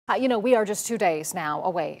We are just 2 days now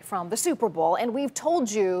away from the Super Bowl, and we've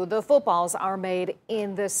told you the footballs are made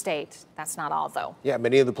in the state. That's not all, though. Yeah,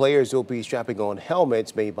 many of the players will be strapping on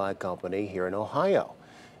helmets made by a company here in Ohio.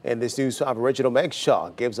 And this News 5 original Meg Shaw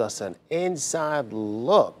gives us an inside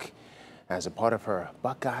look as a part of her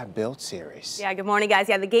Buckeye Built series. Yeah, good morning, guys.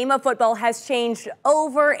 Yeah, the game of football has changed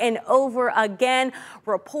over and over again.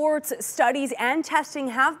 Reports, studies, and testing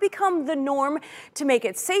have become the norm to make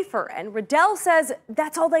it safer. And Riddell says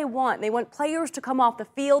that's all they want. They want players to come off the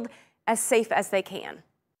field as safe as they can.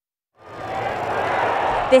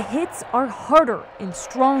 The hits are harder and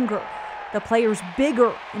stronger. The players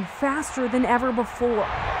bigger and faster than ever before.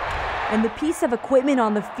 And the piece of equipment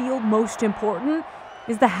on the field most important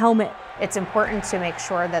is the helmet. It's important to make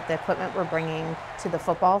sure that the equipment we're bringing to the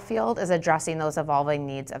football field is addressing those evolving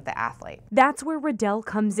needs of the athlete. That's where Riddell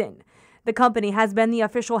comes in. The company has been the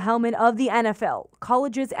official helmet of the NFL,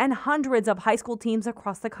 colleges, and hundreds of high school teams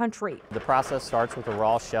across the country. The process starts with a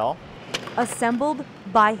raw shell. Assembled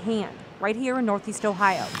by hand, right here in Northeast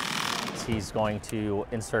Ohio. He's going to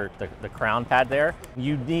insert the crown pad there.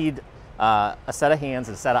 You need a set of hands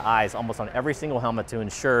and a set of eyes almost on every single helmet to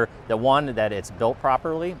ensure that it's built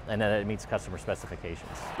properly and that it meets customer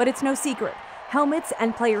specifications. But it's no secret. Helmets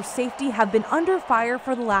and player safety have been under fire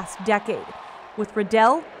for the last decade, with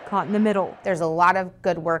Riddell caught in the middle. There's a lot of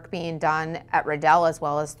good work being done at Riddell as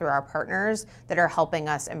well as through our partners that are helping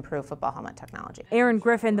us improve football helmet technology. Aaron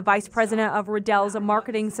Griffin, the vice president of Riddell's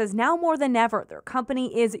marketing, says now more than ever their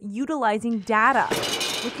company is utilizing data,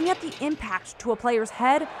 looking at the impact to a player's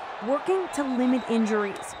head, working to limit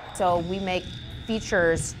injuries. So we make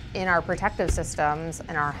features in our protective systems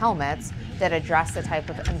and our helmets that address the type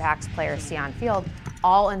of impacts players see on field,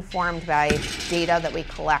 all informed by data that we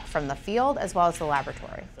collect from the field as well as the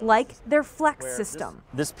laboratory. Like their flex system.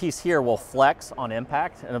 This piece here will flex on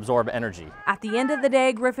impact and absorb energy. At the end of the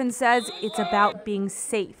day, Griffin says it's about being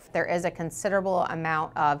safe. There is a considerable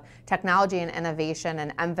amount of technology and innovation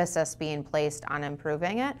and emphasis being placed on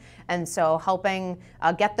improving it. And so helping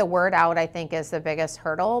get the word out, I think, is the biggest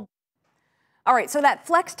hurdle. All right, so that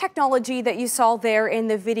flex technology that you saw there in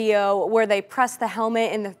the video where they press the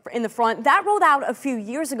helmet in the front, that rolled out a few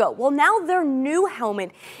years ago. Well, now their new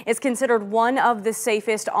helmet is considered one of the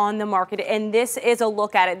safest on the market, and this is a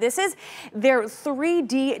look at it. This is their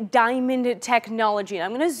 3D diamond technology. And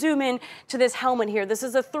I'm going to zoom in to this helmet here. This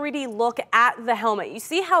is a 3D look at the helmet. You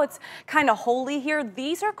see how it's kind of holy here?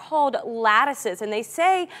 These are called lattices, and they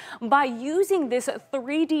say by using this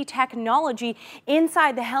 3D technology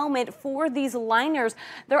inside the helmet for these liners,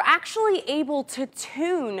 they're actually able to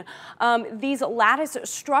tune these lattice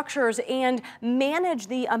structures and manage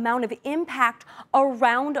the amount of impact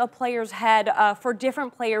around a player's head for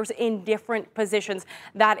different players in different positions.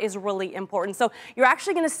 That is really important. So you're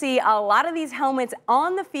actually going to see a lot of these helmets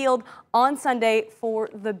on the field on Sunday for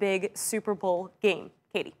the big Super Bowl game.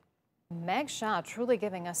 Katie. Meg Shaw truly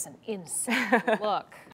giving us an inside look.